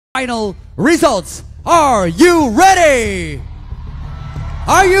final results. Are you ready?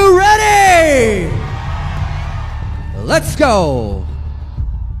 Are you ready? Let's go.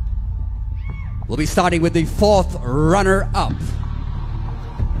 We'll be starting with the fourth runner-up.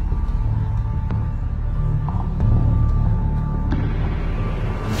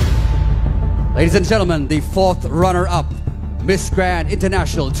 Ladies and gentlemen, the fourth runner-up, Miss Grand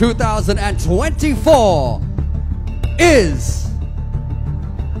International 2024 is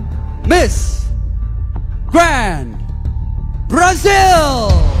Miss Grand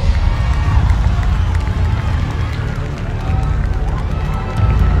Brazil.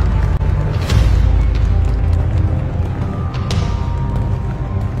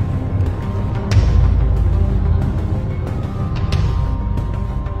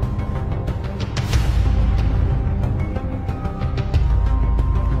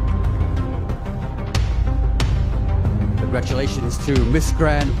 Congratulations to Miss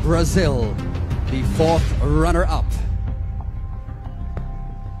Grand Brazil, the fourth runner-up.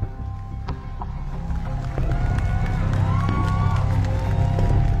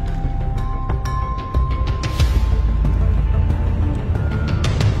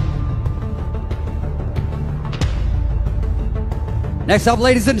 Next up,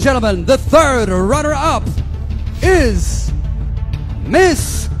 ladies and gentlemen, the third runner-up is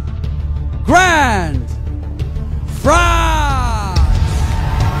Miss Grand France.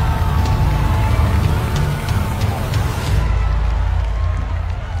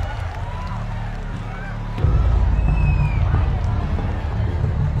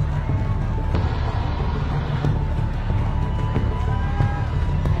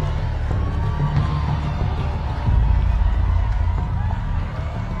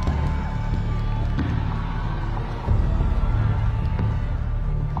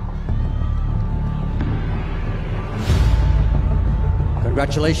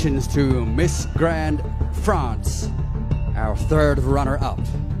 Congratulations to Miss Grand France, our third runner-up.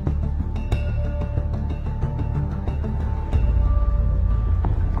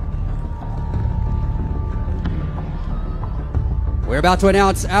 We're about to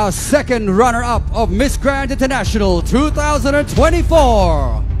announce our second runner-up of Miss Grand International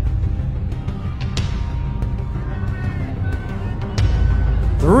 2024.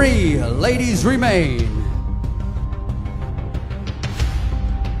 3 ladies remain.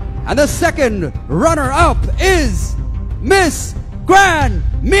 And the second runner-up is Miss Grand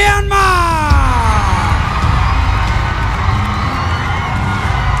Myanmar!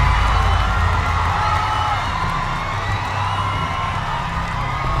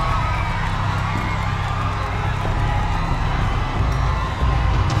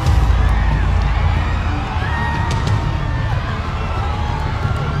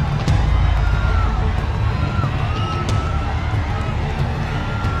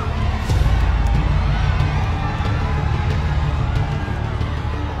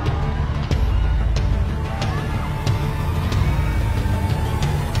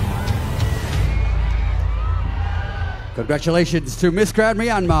 Congratulations to Miss Grand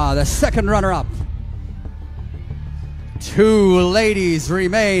Myanmar, the second runner-up. 2 ladies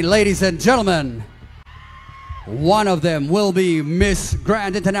remain, ladies and gentlemen. One of them will be Miss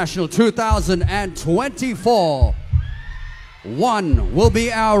Grand International 2024. One will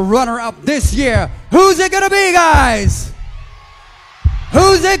be our runner-up this year. Who's it gonna be, guys?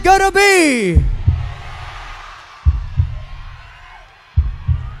 Who's it gonna be?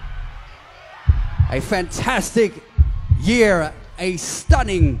 A fantastic year, a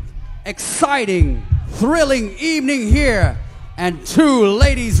stunning, exciting, thrilling evening here, and 2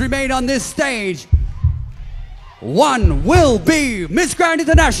 ladies remain on this stage. One will be Miss Grand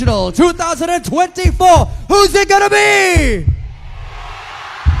International 2024. Who's it gonna be?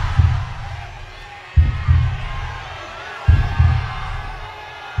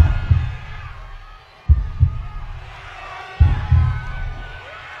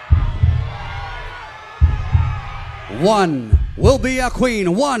 One will be a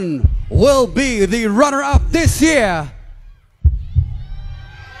queen. One will be the runner-up this year.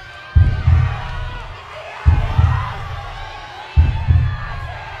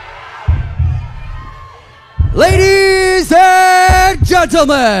 Ladies and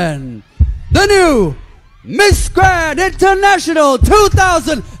gentlemen, the new Miss Grand International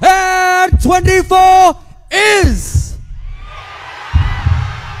 2024 is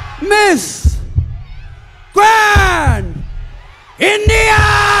Miss Grand India!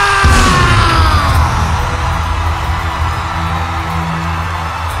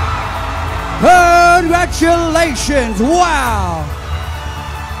 Congratulations! Wow!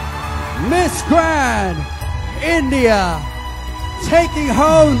 Miss Grand India taking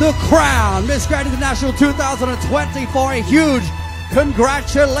home the crown, Miss Grand International 2024. A huge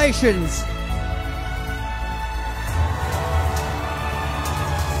congratulations.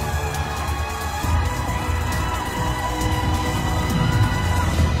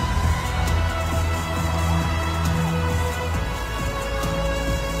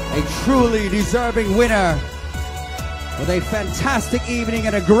 A truly deserving winner with a fantastic evening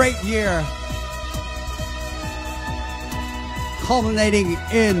and a great year, culminating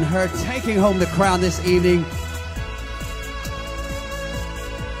in her taking home the crown this evening,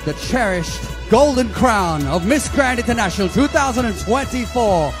 the cherished golden crown of Miss Grand International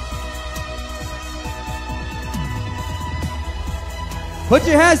 2024. Put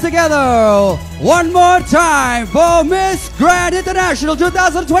your hands together one more time for Miss Grand International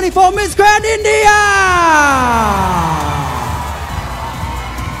 2024, Miss Grand India!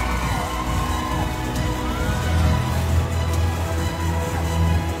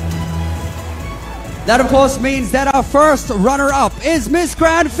 That of course means that our first runner-up is Miss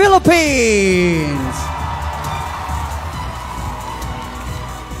Grand Philippines.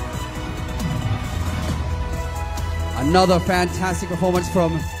 Another fantastic performance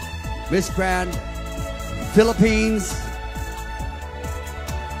from Miss Grand Philippines.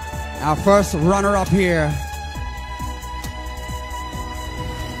 Our first runner-up here.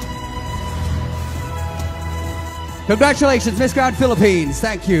 Congratulations, Miss Grand Philippines.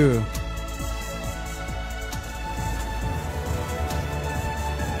 Thank you.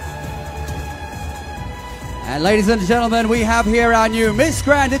 And ladies and gentlemen, we have here our new Miss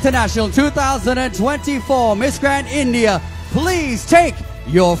Grand International 2024, Miss Grand India. Please take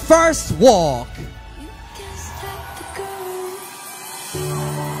your first walk.